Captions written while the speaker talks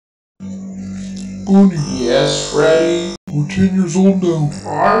Bonnie. Yes, Freddy? We're 10 years old now.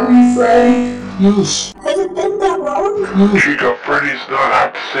 Are we, Freddy? Yes. Has it been that long? Yes. Chica, Freddy's not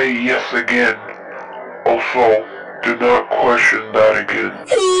have to say yes again. Also, do not question that again.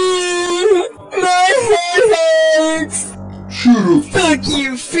 My head hurts! Shut up. Fuck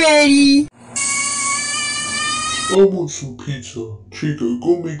you, Freddy! I want some pizza. Chica,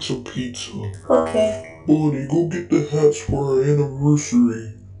 go make some pizza. Okay. Bonnie, go get the hats for our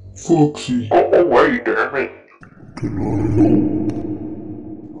anniversary. Foxy. Oh, wait, damn it.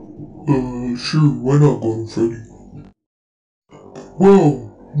 Sure, why not, Golden Freddy?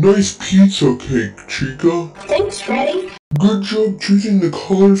 Wow, nice pizza cake, Chica. Thanks, Freddy. Good job choosing the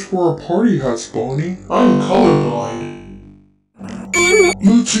colors for our party hats, Bonnie. I'm colorblind.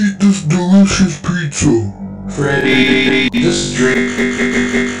 Let's eat this delicious pizza. Freddy, this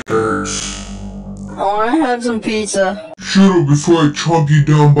drink hurts. I wanna have some pizza. Shut up before I chomp you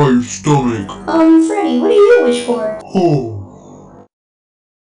down by your stomach. Freddy, what do you wish for? Oh.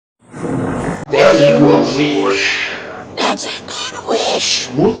 That's a good wish. That's a good wish.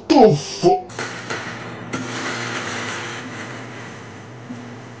 What the fuck?